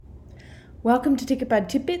Welcome to Ticketbud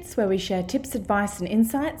Tidbits, where we share tips, advice and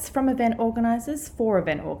insights from event organisers for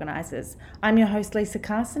event organisers. I'm your host Lisa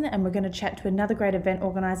Carson, and we're going to chat to another great event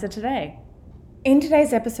organiser today. In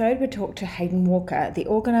today's episode, we talk to Hayden Walker, the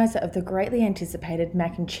organiser of the greatly anticipated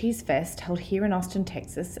Mac and Cheese Fest held here in Austin,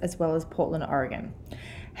 Texas, as well as Portland, Oregon.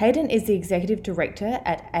 Hayden is the Executive Director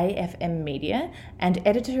at AFM Media and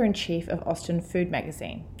Editor-in-Chief of Austin Food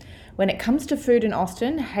Magazine. When it comes to food in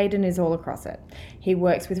Austin, Hayden is all across it. He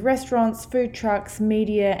works with restaurants, food trucks,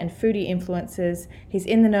 media and foodie influencers. He's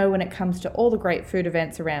in the know when it comes to all the great food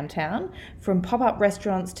events around town, from pop-up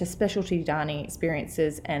restaurants to specialty dining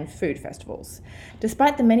experiences and food festivals.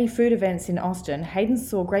 Despite the many food events in Austin, Hayden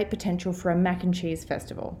saw great potential for a Mac and Cheese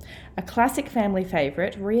Festival, a classic family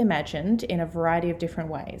favourite reimagined in a variety of different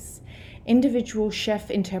ways. Individual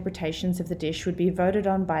chef interpretations of the dish would be voted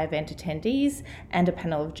on by event attendees and a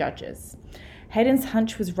panel of judges. Hayden's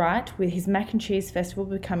hunch was right, with his Mac and Cheese Festival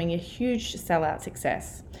becoming a huge sellout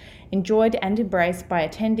success, enjoyed and embraced by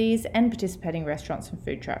attendees and participating restaurants and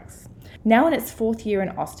food trucks. Now in its fourth year in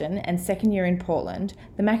Austin and second year in Portland,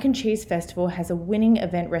 the Mac and Cheese Festival has a winning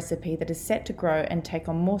event recipe that is set to grow and take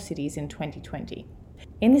on more cities in 2020.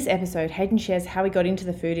 In this episode, Hayden shares how he got into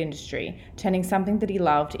the food industry, turning something that he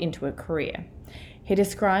loved into a career. He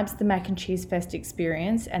describes the Mac and Cheese Fest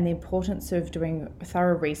experience and the importance of doing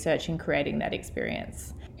thorough research in creating that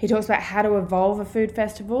experience. He talks about how to evolve a food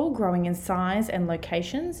festival, growing in size and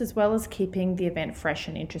locations, as well as keeping the event fresh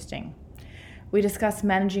and interesting. We discuss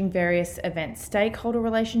managing various event stakeholder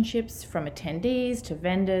relationships, from attendees to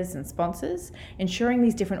vendors and sponsors, ensuring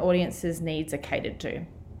these different audiences' needs are catered to.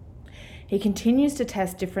 He continues to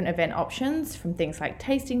test different event options, from things like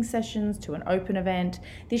tasting sessions to an open event.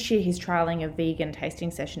 This year he's trialling a vegan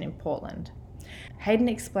tasting session in Portland. Hayden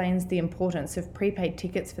explains the importance of prepaid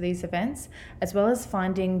tickets for these events, as well as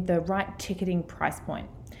finding the right ticketing price point.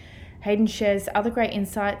 Hayden shares other great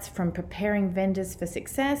insights, from preparing vendors for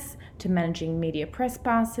success to managing media press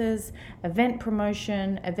passes, event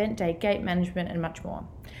promotion, event day gate management, and much more.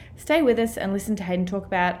 Stay with us and listen to Hayden talk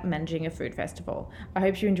about managing a food festival. I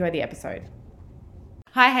hope you enjoy the episode.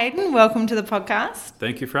 Hi Hayden, welcome to the podcast.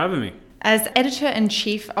 Thank you for having me. As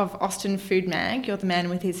Editor-in-Chief of Austin Food Mag, you're the man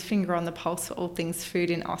with his finger on the pulse for all things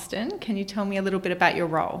food in Austin. Can you tell me a little bit about your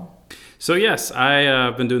role? So yes,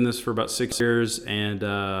 I've been doing this for about 6 years, and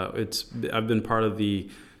I've been part of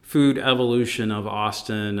the food evolution of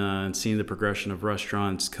Austin and seeing the progression of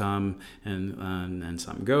restaurants come and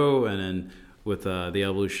some go, and then with the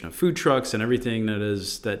evolution of food trucks and everything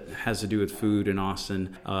that has to do with food in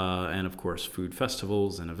Austin, and of course food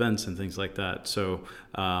festivals and events and things like that. So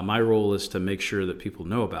my role is to make sure that people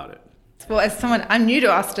know about it. Well, as someone, I'm new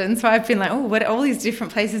to Austin, so I've been like, what are all these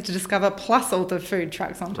different places to discover, plus all the food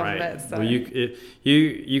trucks on top of it. So. Well,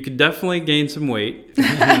 you could definitely gain some weight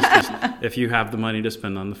if you have the money to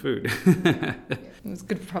spend on the food. It's a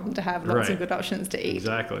good problem to have, lots of good options to eat.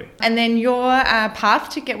 Exactly. And then your path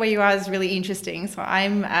to get where you are is really interesting. So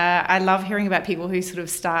I love hearing about people who sort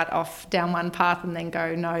of start off down one path and then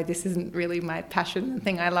go, no, this isn't really my passion, the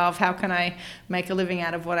thing I love. How can I make a living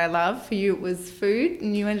out of what I love? For you, it was food,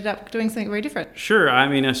 and you ended up doing something very different. Sure. I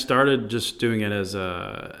mean, I started just doing it as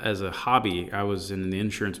a hobby. I was in the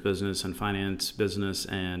insurance business and finance business,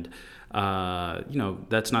 and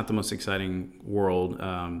that's not the most exciting world.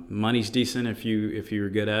 Money's decent if you're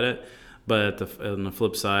good at it, but on the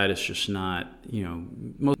flip side, it's just not.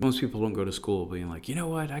 Most people don't go to school being like, you know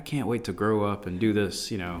what, I can't wait to grow up and do this.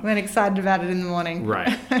 Then excited about it in the morning.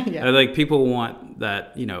 Right. Yeah. Like, people want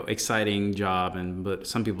that exciting job, but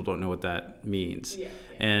some people don't know what that means. Yeah.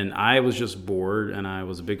 And I was just bored, and I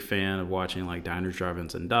was a big fan of watching like diners,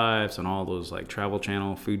 drive-ins, and dives, and all those like Travel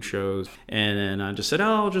Channel food shows. And then I just said,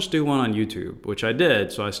 I'll just do one on YouTube, which I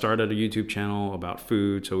did. So I started a YouTube channel about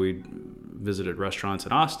food. So we visited restaurants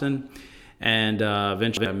in Austin, and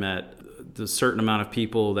eventually I met a certain amount of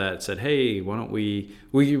people that said, hey, why don't we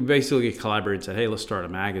basically collaborated and said, hey, let's start a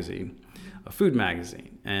magazine, a food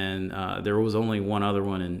magazine. And there was only one other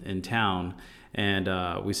one in town.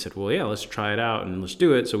 And we said, well, yeah, let's try it out and let's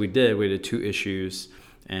do it. So we did. We did 2 issues,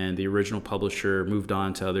 and the original publisher moved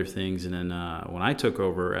on to other things. And then when I took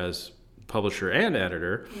over as publisher and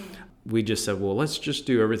editor, we just said, well, let's just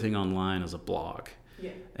do everything online as a blog.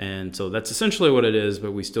 Yeah. And so that's essentially what it is,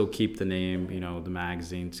 but we still keep the name, the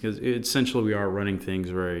magazines, because essentially we are running things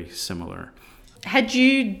very similar. Had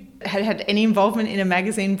you had any involvement in a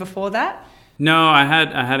magazine before that? No, I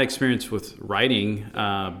had experience with writing,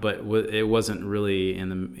 but it wasn't really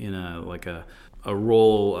in a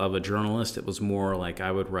role of a journalist. It was more like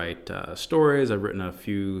I would write stories. I've written a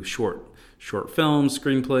few short short films,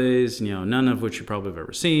 screenplays, none of which you probably have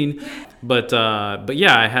ever seen. But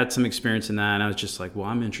yeah, I had some experience in that, and I was just like, well,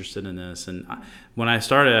 I'm interested in this. And when I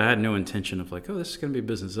started, I had no intention of like, oh, this is going to be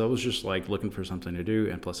business. I was just like looking for something to do,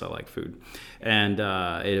 and plus I like food. And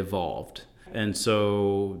it evolved. And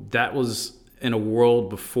so that was in a world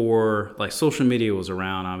before, like, social media was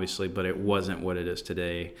around, obviously, but it wasn't what it is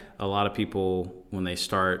today. A lot of people, when they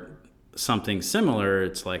start something similar,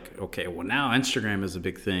 it's like, okay, well, now Instagram is a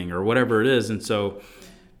big thing or whatever it is. And so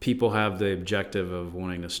people have the objective of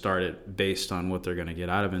wanting to start it based on what they're going to get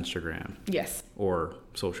out of Instagram. Yes. Or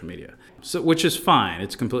social media. So, which is fine.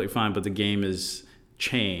 It's completely fine, but the game is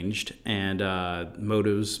changed, and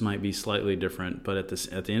motives might be slightly different. But at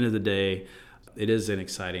the end of the day, it is an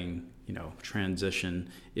exciting, transition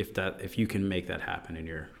if you can make that happen in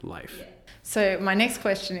your life. Yeah. So my next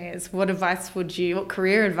question is, what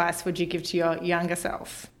career advice would you give to your younger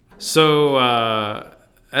self? So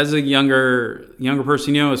as a younger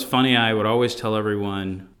person, it's funny. I would always tell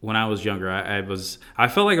everyone when I was younger, I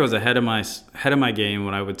felt like I was ahead of my game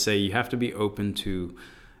when I would say you have to be open to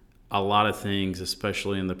a lot of things,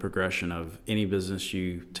 especially in the progression of any business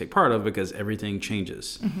you take part of, because everything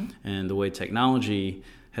changes. Mm-hmm. And the way technology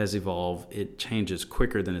has evolved, it changes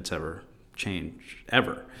quicker than it's ever changed,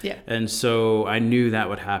 ever. Yeah. And so I knew that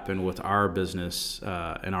would happen with our business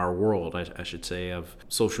and our world, I should say, of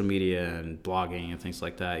social media and blogging and things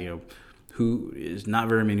like that. Who is not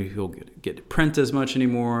very many people get to print as much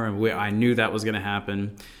anymore. And I knew that was going to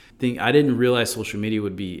happen. I didn't realize social media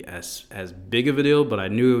would be as big of a deal, but I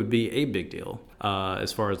knew it would be a big deal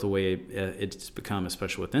as far as the way it's become,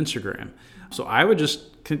 especially with Instagram. So I would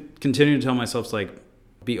just continue to tell myself, like,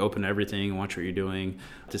 be open to everything, watch what you're doing.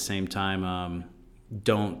 At the same time,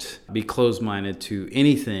 don't be closed-minded to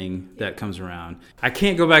anything that comes around. I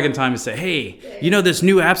can't go back in time and say, hey, this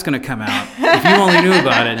new app's going to come out. If you only knew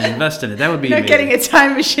about it and invest in it, that would be amazing. Getting a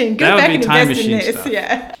time machine. Go back and invest in this. Stuff.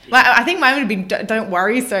 Yeah. I think mine would be don't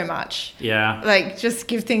worry so much. Yeah. Like, just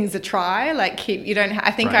give things a try. Like,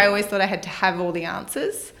 I always thought I had to have all the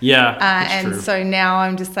answers. Yeah, and true. So now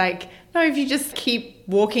I'm just like, no, if you just keep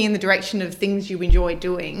walking in the direction of things you enjoy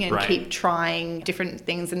doing and keep trying different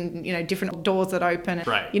things and, different doors that open,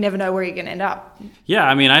 you never know where you're going to end up. Yeah,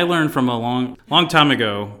 I learned from a long time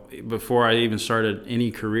ago, before I even started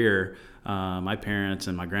any career. My parents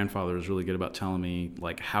and my grandfather was really good about telling me,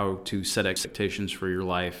 like, how to set expectations for your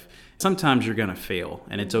life. Sometimes you're going to fail,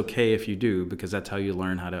 and it's okay if you do, because that's how you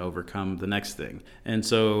learn how to overcome the next thing. And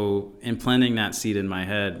so in planting that seed in my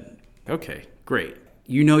head, okay, great.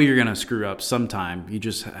 You're going to screw up sometime. You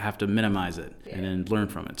just have to minimize it and then learn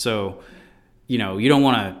from it. So, you don't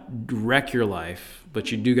want to wreck your life,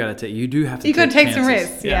 but you do have to take some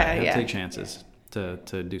risks. Yeah. Take chances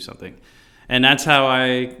to do something. And that's how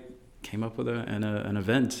I came up with an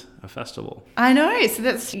event, a festival. I know. So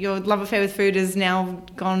that's your love affair with food has now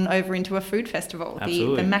gone over into a food festival,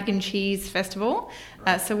 the Mac and Cheese Festival.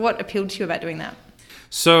 So what appealed to you about doing that?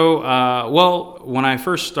 So, when I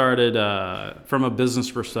first started, from a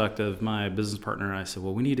business perspective, my business partner and I said,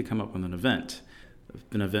 well, we need to come up with an event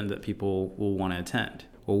that people will want to attend.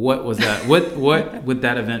 Well, what was that? What would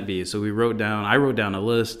that event be? So I wrote down a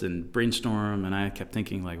list and brainstormed, and I kept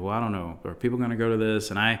thinking, like, well, I don't know, are people going to go to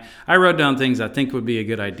this? And I wrote down things I think would be a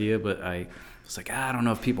good idea, but I was like, I don't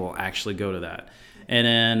know if people actually go to that.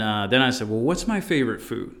 And then I said, well, what's my favorite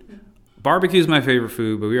food? Barbecue is my favorite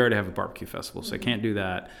food, but we already have a barbecue festival, so I can't do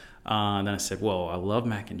that. Then I said, well, I love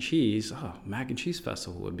mac and cheese. Oh, mac and cheese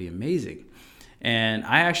festival would be amazing. And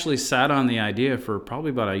I actually sat on the idea for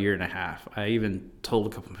probably about a year and a half. I even told a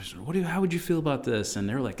couple of people, how would you feel about this? And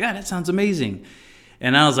they were like, that sounds amazing.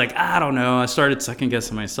 And I was like, I don't know. I started second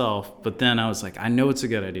guessing myself. But then I was like, I know it's a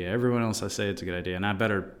good idea. Everyone else I say it's a good idea, and I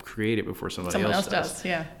better create it before someone else does.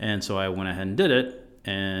 Yeah. And so I went ahead and did it,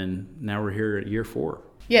 and now we're here at year 4.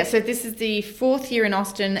 Yeah, so this is the 4th year in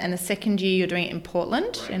Austin and the 2nd year you're doing it in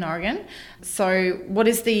Portland, in Oregon. So what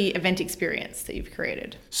is the event experience that you've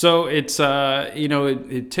created? So it's,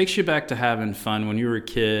 it takes you back to having fun when you were a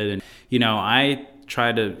kid. And, I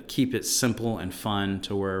try to keep it simple and fun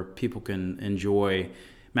to where people can enjoy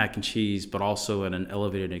mac and cheese, but also at an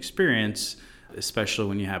elevated experience, especially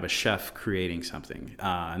when you have a chef creating something.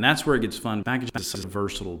 And that's where it gets fun. Mac and cheese is a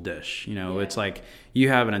versatile dish. It's like you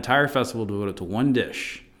have an entire festival devoted to one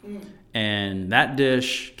dish. And that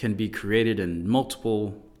dish can be created in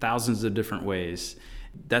multiple thousands of different ways.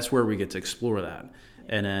 That's where we get to explore that.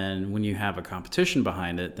 And then when you have a competition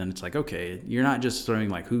behind it, then it's like, okay, you're not just throwing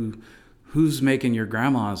like who who's making your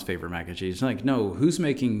grandma's favorite mac and cheese? Like, no, who's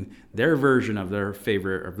making their version of their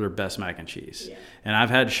favorite, of their best mac and cheese? Yeah. And I've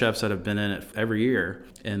had chefs that have been in it every year,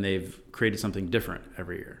 and they've created something different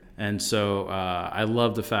every year. And so I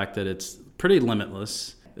love the fact that it's pretty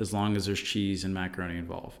limitless as long as there's cheese and macaroni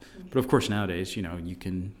involved. But of course, nowadays, you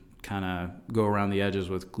can kind of go around the edges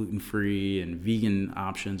with gluten-free and vegan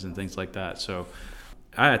options and things like that. So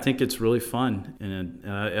I think it's really fun, and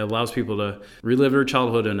it allows people to relive their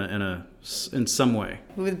childhood in some way.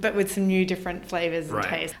 But with some new different flavors and right.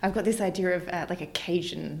 tastes. I've got this idea of like a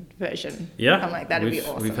Cajun version. Yeah. I'm like, that'd be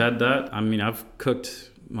awesome. We've had that. I mean, I've cooked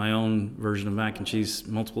my own version of mac and cheese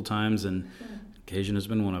multiple times, and Cajun has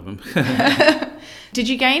been one of them. Did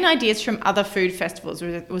you gain ideas from other food festivals?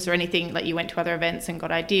 Was there anything like you went to other events and got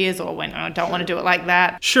ideas, or went, I don't want to do it like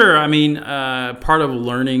that? Sure. I mean, part of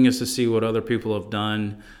learning is to see what other people have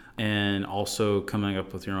done, and also coming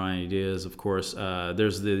up with your own ideas. Of course,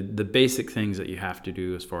 there's the basic things that you have to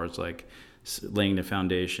do as far as like laying the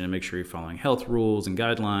foundation and make sure you're following health rules and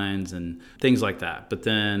guidelines and things like that. But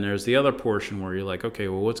then there's the other portion where you're like, okay,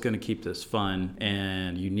 well, what's going to keep this fun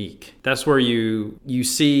and unique? That's where you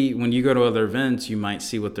see, when you go to other events, you might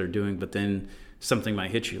see what they're doing, but then something might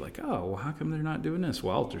hit you like, oh, well, how come they're not doing this?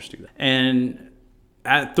 Well, I'll just do that. And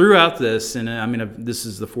throughout this, and I mean, this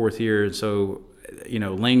is the 4th year, so,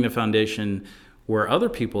 laying the foundation where other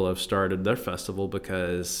people have started their festival,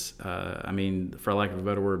 because, I mean, for lack of a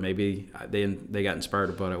better word, maybe they got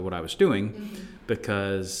inspired by what I was doing,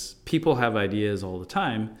 because people have ideas all the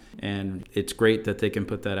time, and it's great that they can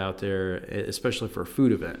put that out there, especially for a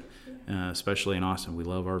food event, especially in Austin. We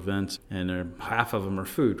love our events, and half of them are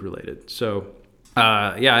food related. So,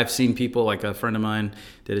 I've seen people, like a friend of mine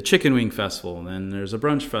did a chicken wing festival, and then there's a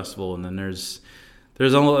brunch festival, and then there's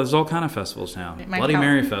all kind of festivals now. Bloody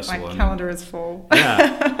Mary Festival. My calendar is full.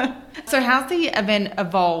 Yeah. So how's the event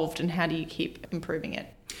evolved, and how do you keep improving it?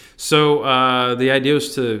 So the idea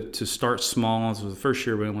was to start small. So the first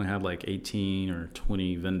year we only had like 18 or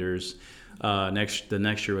 20 vendors. The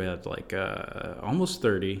next year we had like almost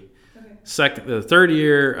 30. Okay. The third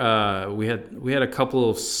year we had a couple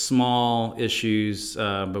of small issues,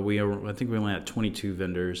 but I think we only had 22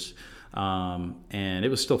 vendors. And it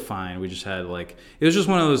was still fine. We just had it was just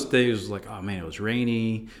one of those days like, oh man, it was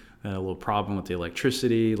rainy. We had a little problem with the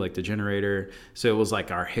electricity, like the generator. So it was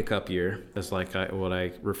like our hiccup year. That's like what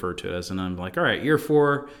I refer to it as. And I'm like, all right, year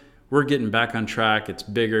 4, we're getting back on track. It's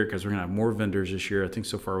bigger because we're going to have more vendors this year. I think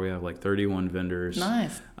so far we have like 31 vendors.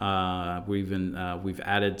 Nice. We've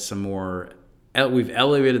added some more. We've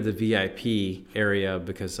elevated the VIP area,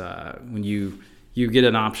 because when you get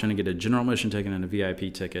an option to get a general admission ticket and a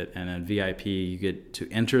VIP ticket, and then VIP, you get to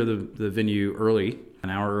enter the venue early,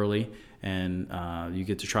 an hour early, and you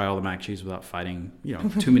get to try all the mac and cheese without fighting,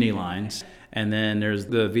 too many lines. And then there's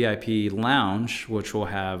the VIP lounge, which will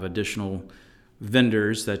have additional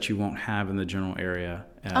vendors that you won't have in the general area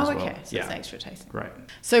as well. Okay. So it's extra tasting. Right.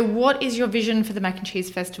 So what is your vision for the Mac and Cheese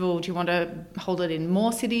Festival? Do you want to hold it in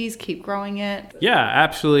more cities, keep growing it? Yeah,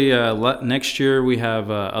 absolutely. Next year we have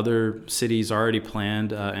other cities already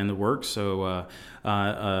planned in the works. So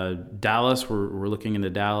Dallas, we're looking into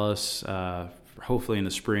Dallas, hopefully in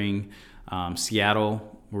the spring.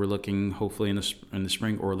 Seattle, we're looking hopefully in the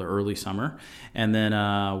spring or the early summer. And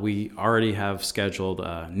then we already have scheduled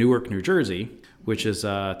Newark, New Jersey, which is,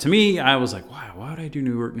 to me, I was like, wow, why would I do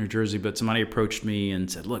Newark, New Jersey? But somebody approached me and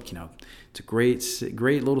said, look, it's a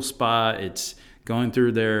great little spot. It's going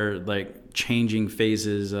through their like changing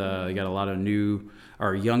phases. You got a lot of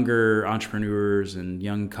younger entrepreneurs and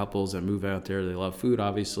young couples that move out there. They love food,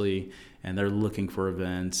 obviously, and they're looking for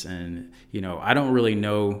events. And, I don't really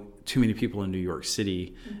know too many people in New York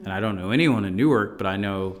City, and I don't know anyone in Newark, but I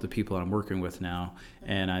know the people that I'm working with now,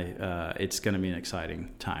 and it's going to be an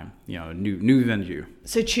exciting time, new venue.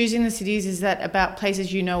 So choosing the cities, is that about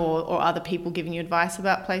places or other people giving you advice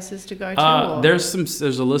about places to go to? There's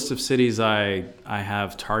a list of cities I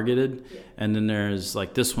have targeted, and then there's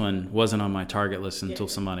like this one wasn't on my target list until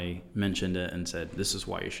somebody mentioned it and said, this is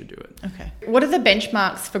why you should do it. Okay. What are the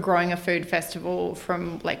benchmarks for growing a food festival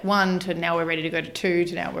from like 1 to now we're ready to go to 2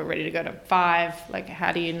 to now we're ready to go to 5? Like,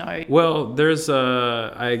 how do you know? Well, there's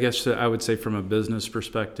I guess I would say from a business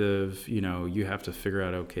perspective, you have to figure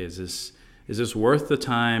out, okay, is this worth the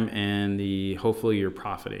time and hopefully you're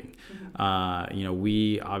profiting?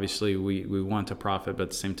 We obviously we want to profit, but at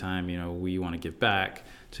the same time, we want to give back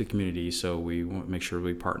to the community. So we want to make sure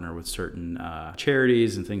we partner with certain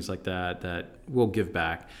charities and things like that will give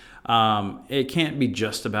back. It can't be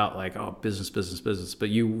just about like, oh, business, but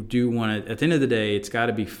you do want to, at the end of the day, it's got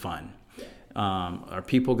to be fun. Are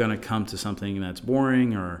people going to come to something that's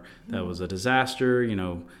boring or that was a disaster?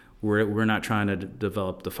 We're not trying to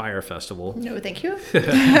develop the fire festival. No, thank you.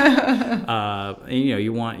 And,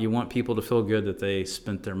 you want people to feel good that they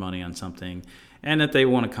spent their money on something, and that they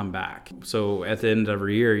want to come back. So at the end of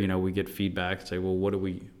every year, we get feedback, say, well,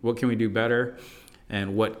 what can we do better,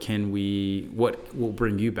 and what will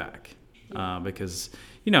bring you back? Because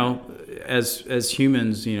as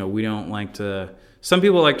humans, we don't like to. Some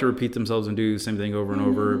people like to repeat themselves and do the same thing over and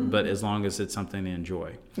over, but as long as it's something they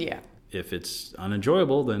enjoy. Yeah. If it's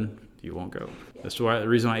unenjoyable, then you won't go. Yeah. That's the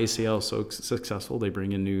reason why ACL is so successful. They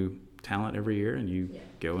bring in new talent every year, and you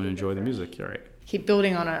go and enjoy the music. You're right. Keep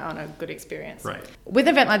building on a good experience. Right. With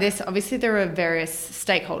an event like this, obviously there are various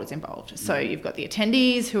stakeholders involved. So you've got the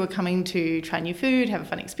attendees who are coming to try new food, have a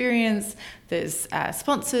fun experience. There's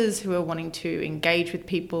sponsors who are wanting to engage with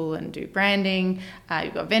people and do branding.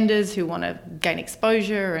 You've got vendors who want to gain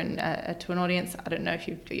exposure and to an audience. I don't know if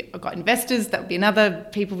you've got investors. That would be another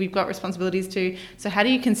people we've got responsibilities to. So how do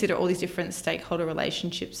you consider all these different stakeholder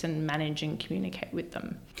relationships and manage and communicate with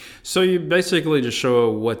them? So you basically just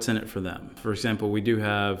show what's in it for them. For example, we do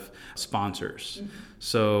have sponsors. Mm-hmm.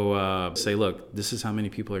 So say, look, this is how many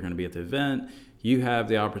people are going to be at the event. You have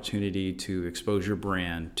the opportunity to expose your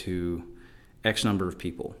brand to X number of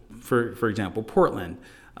people. For example, Portland,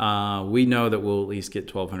 we know that we'll at least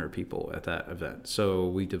get 1,200 people at that event. So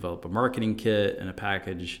we develop a marketing kit and a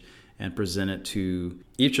package and present it to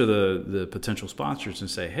each of the potential sponsors and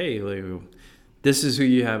say, hey, this is who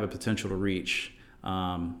you have a potential to reach.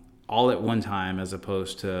 All at one time, as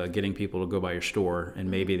opposed to getting people to go by your store and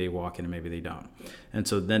maybe they walk in and maybe they don't. And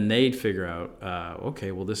so then they'd figure out,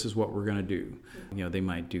 okay, well, this is what we're going to do. They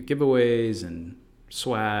might do giveaways and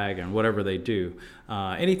swag and whatever they do,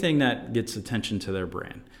 anything that gets attention to their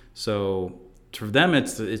brand. So for them,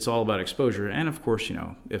 it's all about exposure. And of course,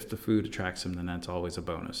 if the food attracts them, then that's always a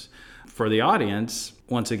bonus. For the audience,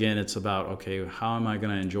 once again, it's about, okay, how am I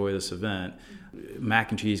going to enjoy this event?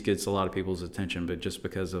 Mac and cheese gets a lot of people's attention, but just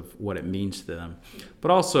because of what it means to them. But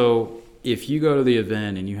also, if you go to the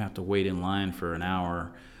event and you have to wait in line for an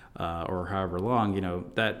hour or however long,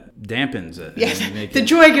 that dampens it. Yes, the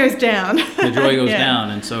joy goes down. The joy goes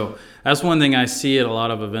down. And so that's one thing I see at a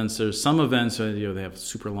lot of events. There's some events that, they have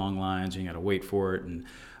super long lines and you got to wait for it. And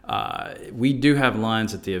we do have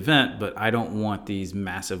lines at the event, but I don't want these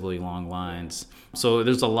massively long lines. So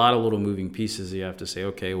there's a lot of little moving pieces that you have to say,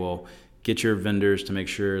 okay, well, get your vendors to make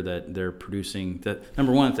sure that they're producing that.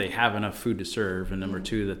 Number one, that they have enough food to serve, and number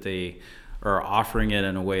two, that they are offering it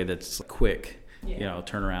in a way that's quick,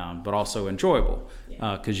 turnaround, but also enjoyable.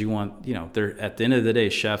 Because you want, they're at the end of the day,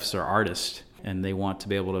 chefs are artists, and they want to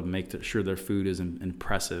be able to make sure their food is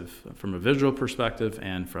impressive from a visual perspective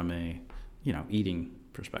and from a, eating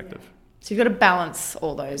perspective. Yeah. So you've got to balance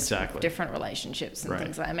all those exactly. different relationships and right.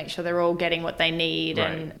 things like that, make sure they're all getting what they need.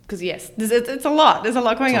 Right. And because it's a lot. There's a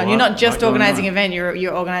lot going on. You're not just organizing an event.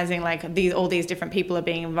 You're organizing all these different people are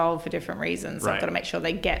being involved for different reasons. So right. I've got to make sure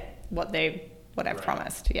they get what I've right.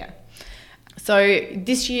 promised. Yeah. So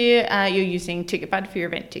this year you're using TicketBud for your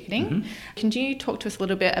event ticketing. Mm-hmm. Can you talk to us a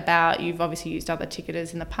little bit about, you've obviously used other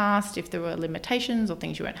ticketers in the past, if there were limitations or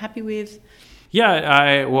things you weren't happy with?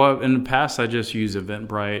 Yeah, in the past I just used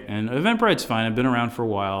Eventbrite, and Eventbrite's fine. I've been around for a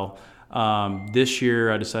while. This year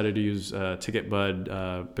I decided to use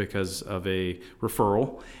TicketBud because of a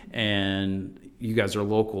referral, and you guys are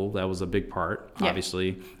local. That was a big part,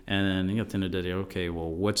 obviously. Yeah. And then at the end of the day, okay, well,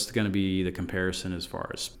 what's going to be the comparison as far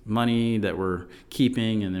as money that we're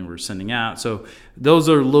keeping and then we're sending out? So those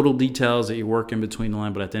are little details that you work in between the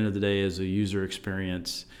line, but at the end of the day, as a user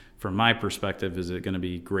experience, from my perspective, is it going to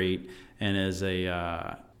be great? And as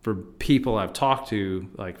for people I've talked to,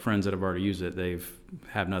 like friends that have already used it, they've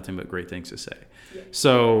have nothing but great things to say. Yeah.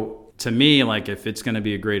 So to me, like if it's going to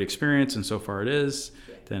be a great experience, and so far it is,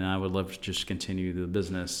 then I would love to just continue the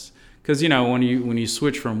business. Because when you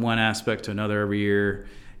switch from one aspect to another every year,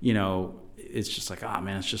 it's just like, oh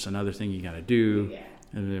man, it's just another thing you got to do,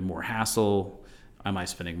 and then more hassle. Am I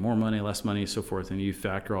spending more money, less money, so forth, and you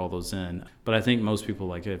factor all those in. But I think most people,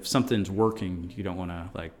 like, if something's working, you don't want to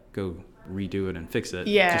like go redo it and fix it.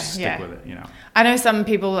 Just stick with it. I know some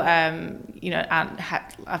people, I've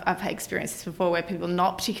had experiences before where people are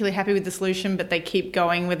not particularly happy with the solution, but they keep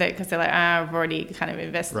going with it because they're like, I've already kind of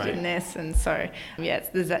invested in this, and so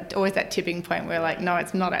there's always that tipping point where like, no,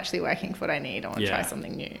 it's not actually working for what I need. I want to try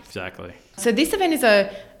something new. Exactly. So this event is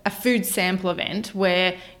a food sample event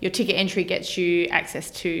where your ticket entry gets you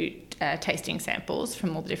access to tasting samples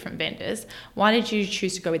from all the different vendors. Why did you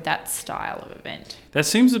choose to go with that style of event? That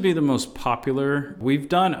seems to be the most popular. We've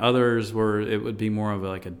done others where it would be more of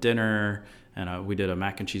like a dinner And we did a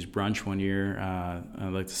mac and cheese brunch one year,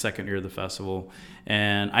 like the second year of the festival.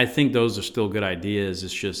 And I think those are still good ideas.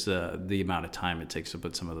 It's just the amount of time it takes to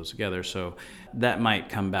put some of those together. So that might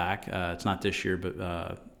come back. It's not this year,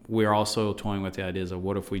 but we're also toying with the ideas of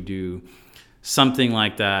what if we do something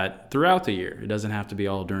like that throughout the year. It doesn't have to be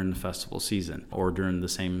all during the festival season or during the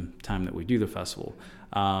same time that we do the festival.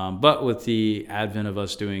 But with the advent of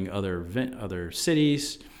us doing other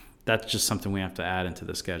cities, that's just something we have to add into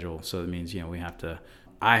the schedule. So it means,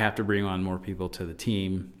 I have to bring on more people to the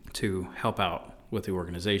team to help out with the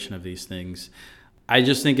organization of these things. I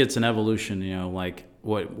just think it's an evolution, like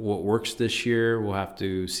what works this year, we'll have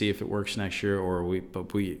to see if it works next year,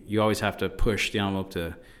 you always have to push the envelope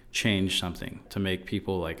to change something to make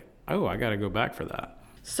people like, oh, I got to go back for that.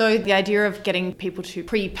 So the idea of getting people to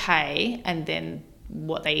prepay and then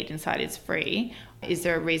what they eat inside is free, is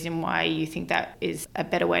there a reason why you think that is a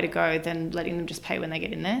better way to go than letting them just pay when they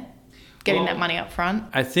get in there? Getting that money up front?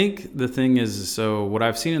 I think the thing is, so what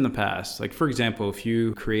I've seen in the past, like for example, if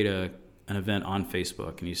you create an event on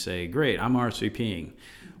Facebook and you say, great, I'm RSVPing.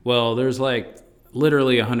 Well, there's like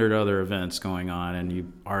literally 100 other events going on and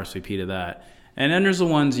you RSVP to that. And then there's the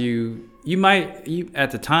ones you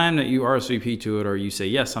at the time that you RSVP to it or you say,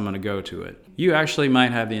 yes, I'm going to go to it, you actually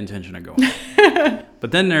might have the intention of going.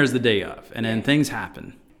 But then there's the day of, and then things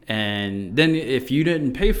happen. And then if you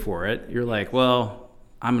didn't pay for it, you're like, well,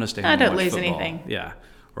 I'm going to stay home and watch football. I don't lose anything. Yeah.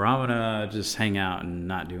 Or I'm going to just hang out and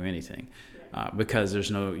not do anything. Because there's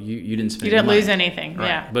you didn't spend. You didn't lose anything. Right.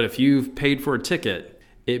 Yeah. But if you've paid for a ticket,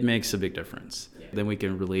 it makes a big difference. Yeah. Then we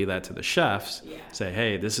can relay that to the chefs. Yeah. Say,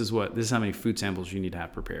 hey, this is how many food samples you need to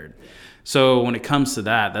have prepared. Yeah. So when it comes to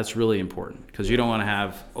that, that's really important because you don't want to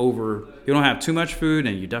have too much food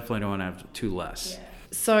and you definitely don't want to have too less. Yeah.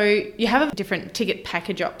 So you have different ticket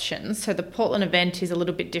package options. So the Portland event is a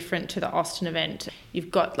little bit different to the Austin event.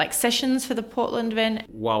 You've got like sessions for the Portland event.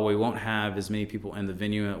 While we won't have as many people in the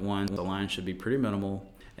venue at once, the line should be pretty minimal.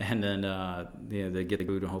 And then they get the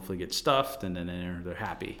food and hopefully get stuffed, and then they're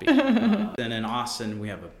happy. Then in Austin, we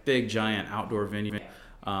have a big, giant outdoor venue.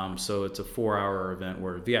 So it's a 4-hour event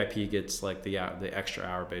where VIP gets like the extra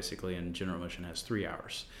hour basically, and general admission has 3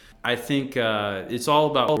 hours. I think it's all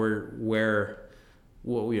about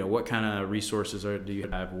what kind of resources do you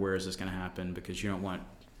have? Where is this going to happen? Because you want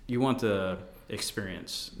the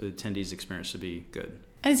attendees experience to be good.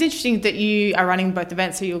 And it's interesting that you are running both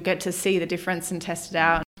events, so you'll get to see the difference and test it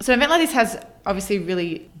out. So an event like this has obviously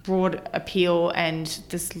really broad appeal and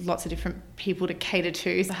there's lots of different people to cater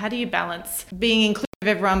to. So how do you balance being inclusive of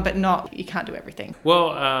everyone, but you can't do everything?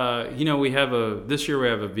 Well, this year we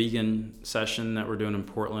have a vegan session that we're doing in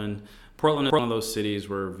Portland. Portland is one of those cities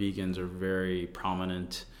where vegans are very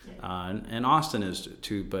prominent, and Austin is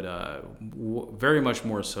too, but very much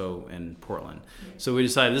more so in Portland. So we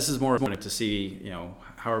decided this is more to see,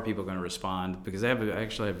 how are people going to respond, because they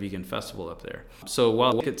actually have a vegan festival up there. So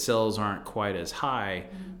while ticket sales aren't quite as high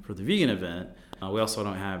for the vegan event, we also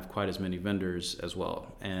don't have quite as many vendors as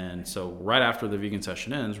well. And so right after the vegan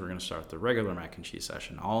session ends, we're going to start the regular mac and cheese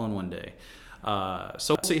session all in one day.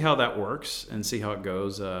 So we'll see how that works and see how it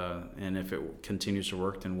goes. And if it continues to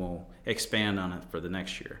work, then we'll expand on it for the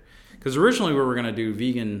next year. Because originally we were going to do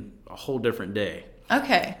vegan a whole different day.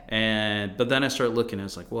 Okay. But then I started looking and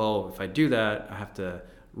it's like, well, if I do that, I have to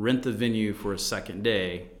rent the venue for a second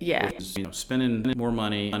day. Yeah. Which is, spending more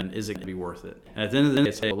money, and is it going to be worth it? And at the end of the day,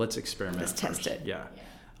 it's, well, let's experiment. Let's test it.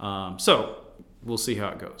 Yeah. So we'll see how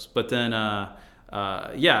it goes. But then, the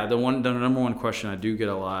number one question I do get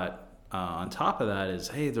a lot on top of that is,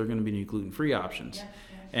 hey, there are going to be any gluten-free options. Yeah.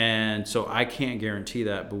 And so I can't guarantee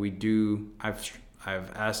that, but we do. I've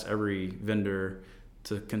asked every vendor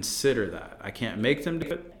to consider that. I can't make them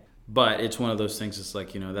do it, but it's one of those things. It's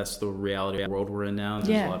like, that's the reality of the world we're in now.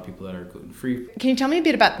 There's a lot of people that are gluten-free. Can you tell me a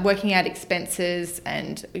bit about working out expenses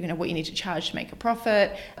and, what you need to charge to make a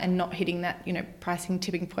profit and not hitting that, pricing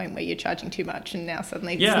tipping point where you're charging too much and now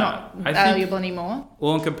suddenly it's not valuable anymore?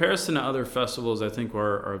 Well, in comparison to other festivals, I think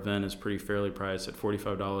our event is pretty fairly priced at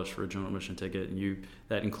 $45 for a general admission ticket. And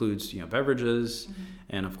that includes, beverages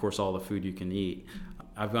and, of course, all the food you can eat.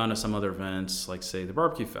 I've gone to some other events, like, say, the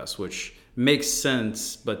Barbecue Fest, which makes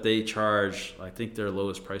sense, but they charge, I think their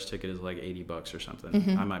lowest price ticket is like $80 or something.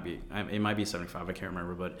 It might be 75, I can't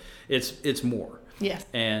remember, but it's more. Yes.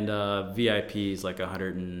 And VIP is like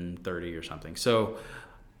 130 or something. So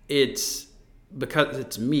it's, because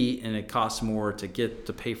it's meat and it costs more to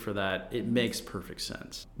pay for that, it makes perfect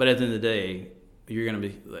sense. But at the end of the day,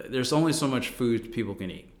 there's only so much food people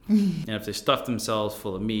can eat. And if they stuff themselves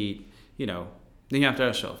full of meat, then you have to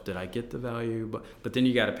ask yourself, did I get the value? But then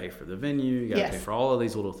you got to pay for the venue. You got to pay for all of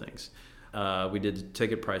these little things. We did the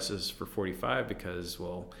ticket prices for $45 because,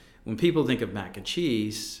 well, when people think of mac and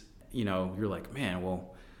cheese, you're like, man,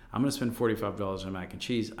 well, I'm going to spend $45 on mac and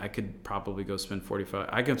cheese. I could probably go spend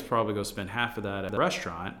half of that at a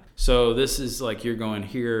restaurant. So this is like you're going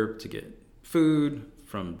here to get food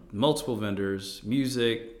from multiple vendors,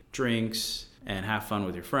 music, drinks, and have fun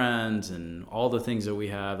with your friends and all the things that we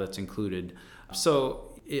have that's included.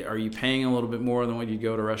 So are you paying a little bit more than when you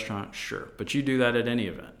go to a restaurant? Sure. But you do that at any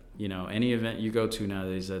event. Any event you go to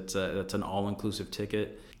nowadays, that's an all-inclusive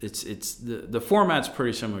ticket. It's the format's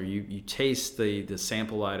pretty similar. You taste the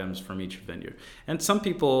sample items from each vendor. And some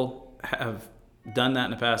people have done that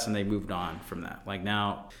in the past and they moved on from that. Like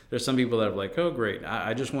now, there's some people that are like, oh, great,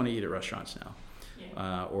 I just want to eat at restaurants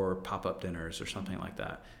now, or pop-up dinners or something like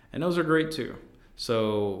that. And those are great too.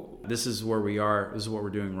 So this is where we are. This is what we're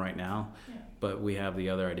doing right now. Yeah. But we have the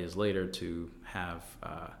other ideas later to have,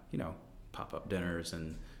 pop-up dinners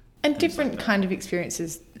and different like kind of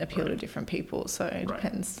experiences appeal to different people. So it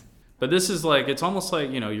depends. But this is like, it's almost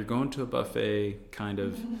like, you're going to a buffet kind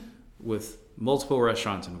of with multiple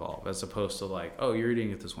restaurants involved, as opposed to like, oh, you're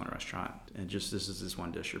eating at this one restaurant and just this is this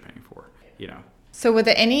one dish you're paying for, So were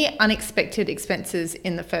there any unexpected expenses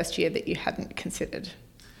in the first year that you hadn't considered?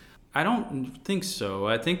 I don't think so.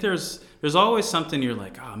 I think there's always something you're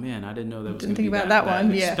like, oh man, I didn't know that was going to be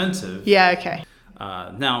that expensive. Yeah, okay.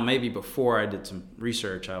 Now, maybe before I did some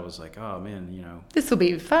research, I was like, oh man, this will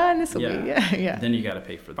be fun. This will be, yeah. Then you got to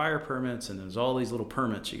pay for the fire permits, and there's all these little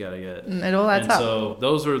permits you got to get. It all adds up. So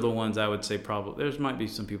those are the ones I would say probably, there might be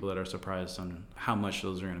some people that are surprised on how much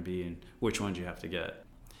those are going to be and which ones you have to get.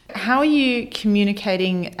 How are you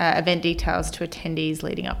communicating event details to attendees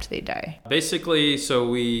leading up to the day? Basically, so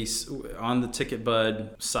we, on the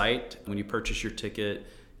TicketBud site, when you purchase your ticket,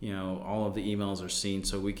 all of the emails are seen,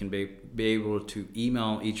 so we can be able to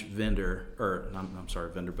email each vendor, or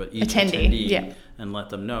but each attendee and let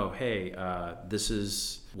them know, hey, this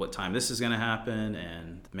is what time this is going to happen,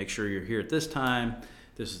 and make sure you're here at this time.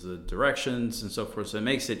 This is the directions and so forth. So it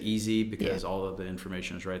makes it easy because all of the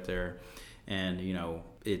information is right there, and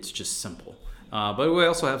it's just simple. But we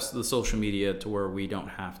also have the social media to where we don't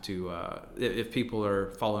have to. If people are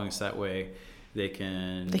following us that way, they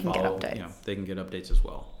can follow, get updates. They can get updates as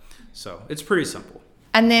well. So it's pretty simple.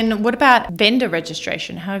 And then what about vendor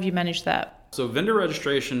registration? How have you managed that? So vendor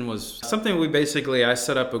registration was something I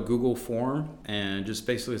set up a Google form, and just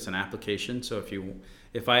basically it's an application. So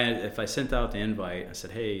if I sent out the invite, I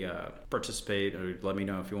said, hey, participate, or let me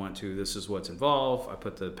know if you want to. This is what's involved. I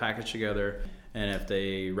put the package together, and if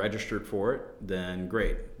they registered for it, then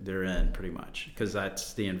great, they're in pretty much, because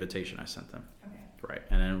that's the invitation I sent them. Okay. Right,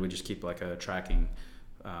 and then we just keep like a tracking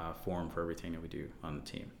form for everything that we do on the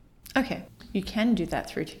team. Okay, you can do that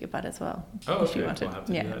through TicketBud as well. Oh, if you wanted.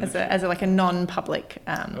 As a non-public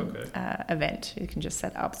event, you can just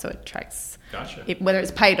set up so it tracks. Gotcha. Whether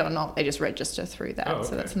it's paid or not, they just register through that.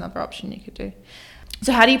 So that's another option you could do.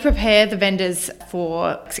 So how do you prepare the vendors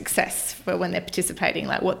for success for when they're participating?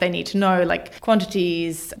 Like what they need to know, like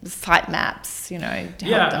quantities, site maps, to help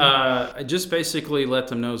them? I just basically let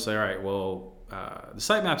them know. Say, all right, well, the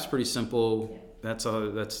site map's pretty simple. That's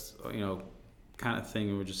kind of thing.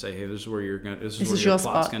 We would just say, hey, this is where this is where your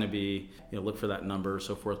plot's going to be. Look for that number,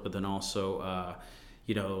 so forth. But then also,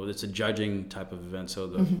 it's a judging type of event. So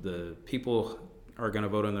the people are going to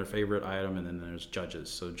vote on their favorite item, and then there's judges.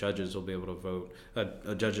 So judges will be able to vote,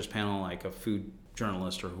 a judges panel like a food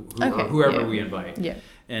journalist or whoever we invite. Yeah.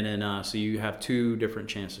 And then so you have two different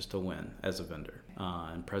chances to win as a vendor.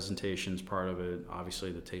 And presentation's part of it,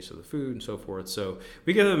 obviously the taste of the food and so forth. So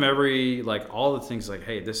we give them all the things like,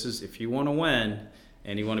 hey, this is, if you want to win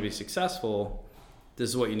and you want to be successful, this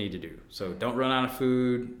is what you need to do. So don't run out of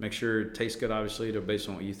food. Make sure it tastes good, obviously, based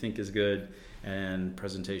on what you think is good. And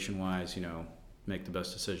presentation-wise, make the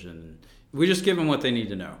best decision. We just give them what they need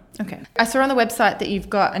to know. Okay. I saw on the website that you've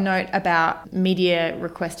got a note about media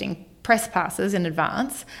requesting press passes in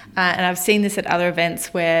advance, and I've seen this at other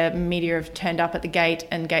events where media have turned up at the gate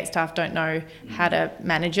and gate staff don't know how to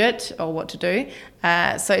manage it or what to do.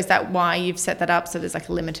 So is that why you've set that up? So there's like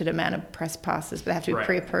a limited amount of press passes, but they have to be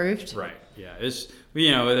pre-approved? Right, yeah. It's,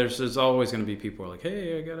 there's always going to be people who are like,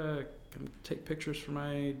 hey, I got to take pictures for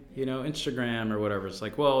my, Instagram or whatever. It's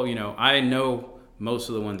like, well, I know most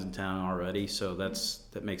of the ones in town already, so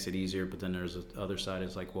that makes it easier. But then there's the other side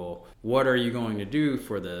is like, well, what are you going to do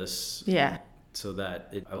for this? Yeah. So that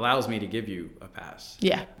it allows me to give you a pass.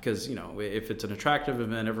 Yeah. Because, if it's an attractive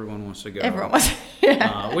event, everyone wants to go. Everyone wants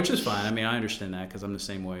to. Which is fine. I mean, I understand that because I'm the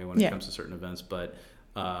same way when it comes to certain events. But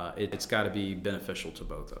it's got to be beneficial to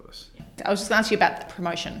both of us. I was just going to ask you about the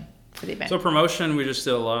promotion. for the event? So promotion, we just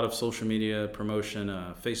did a lot of social media promotion.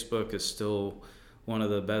 Facebook is still one of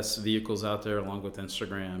the best vehicles out there, along with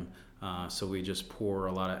Instagram. So we just pour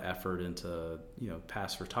a lot of effort into,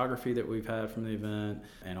 past photography that we've had from the event,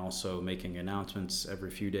 and also making announcements every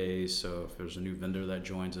few days. So if there's a new vendor that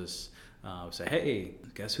joins us, we'll say, hey,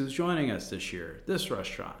 guess who's joining us this year? This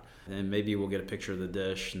restaurant. And maybe we'll get a picture of the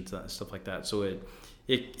dish and stuff like that. So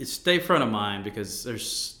it stay front of mind, because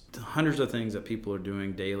there's hundreds of things that people are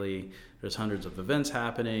doing daily. There's hundreds of events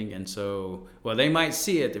happening. And so, they might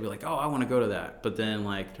see it. They'll be like, oh, I want to go to that. But then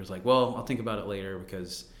there's I'll think about it later,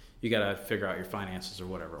 because you got to figure out your finances or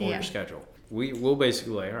whatever, or your schedule. We'll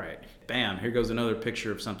basically all right, bam, here goes another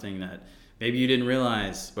picture of something that maybe you didn't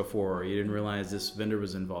realize before, or you didn't realize this vendor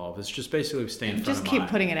was involved. It's just basically staying in front of mind. Just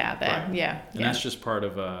keep putting it out there. Right. Yeah. And that's just part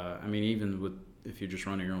of, even if you're just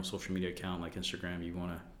running your own social media account like Instagram, you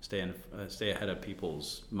want to stay ahead of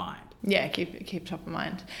people's mind. Yeah, keep top of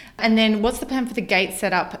mind. And then what's the plan for the gate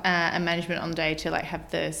setup and management on the day to have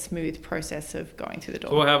the smooth process of going through the door?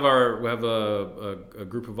 So we'll have a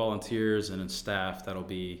group of volunteers and a staff that'll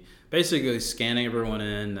be basically scanning everyone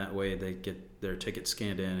in. That way they get their tickets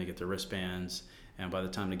scanned in, they get their wristbands, and by the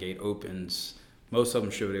time the gate opens, most of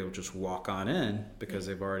them should be able to just walk on in, because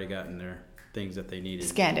they've already gotten their things that they needed.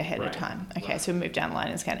 Scanned ahead of time. Okay, so move down the line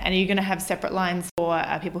and scan. And are you going to have separate lines for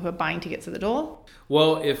people who are buying tickets at the door?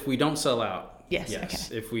 Well, if we don't sell out, yes.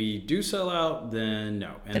 Okay. If we do sell out, then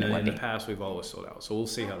no. And then in the past, we've always sold out. So we'll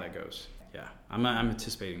see how that goes. Yeah, I'm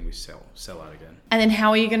anticipating we sell out again. And then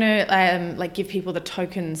how are you going to give people the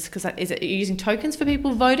tokens? Because are you using tokens for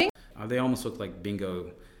people voting? They almost look like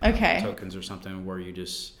bingo tokens or something, where you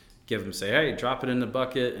just give them, say, hey, drop it in the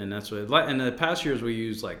bucket, and that's what. In the past years, we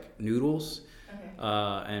used noodles,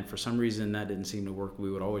 and for some reason that didn't seem to work. We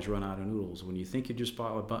would always run out of noodles. When you think you just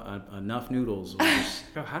bought enough noodles, we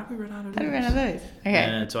just go, how did we run out of noodles? How did we run out of those? Okay.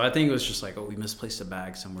 And so I think it was just we misplaced a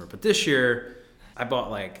bag somewhere. But this year, I bought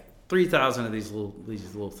 3,000 of these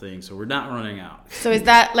little things, so we're not running out. So is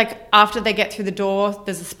that after they get through the door,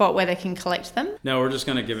 there's a spot where they can collect them? No, we're just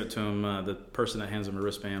going to give it to them. The person that hands them a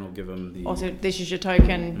wristband will give them the... Also, this is your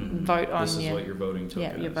token, vote on... This is what your voting token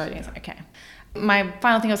is. Yeah, your voting is. Okay. My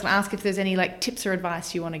final thing, I was going to ask if there's any tips or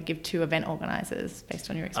advice you want to give to event organisers based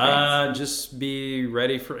on your experience. Just be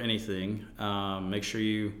ready for anything. Make sure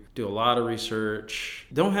you do a lot of research.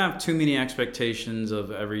 Don't have too many expectations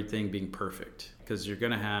of everything being perfect, because you're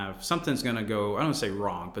going to have, something's going to go, I don't want to say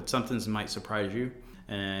wrong, but something might surprise you,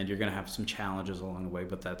 and you're going to have some challenges along the way,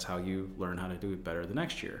 but that's how you learn how to do it better the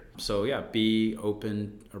next year. So yeah, be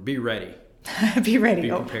open, or be ready. Be ready. Be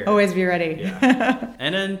prepared. Always be ready. Yeah.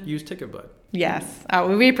 And then use TicketBud. Yes,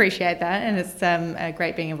 we appreciate that, and it's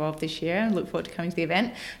great being involved this year. I look forward to coming to the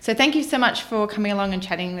event. So thank you so much for coming along and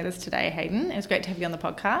chatting with us today, Hayden. It was great to have you on the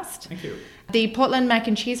podcast. Thank you. The Portland Mac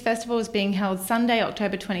and Cheese Festival is being held Sunday,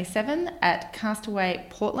 October 27 at Castaway,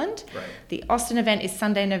 Portland. Right. The Austin event is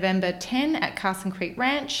Sunday, November 10 at Carson Creek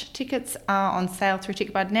Ranch. Tickets are on sale through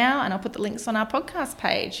TicketBud now, and I'll put the links on our podcast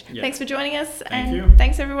page. Yeah. Thanks for joining us, Thank you.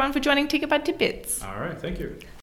 Thanks everyone for joining TicketBud Tidbits. All right, thank you.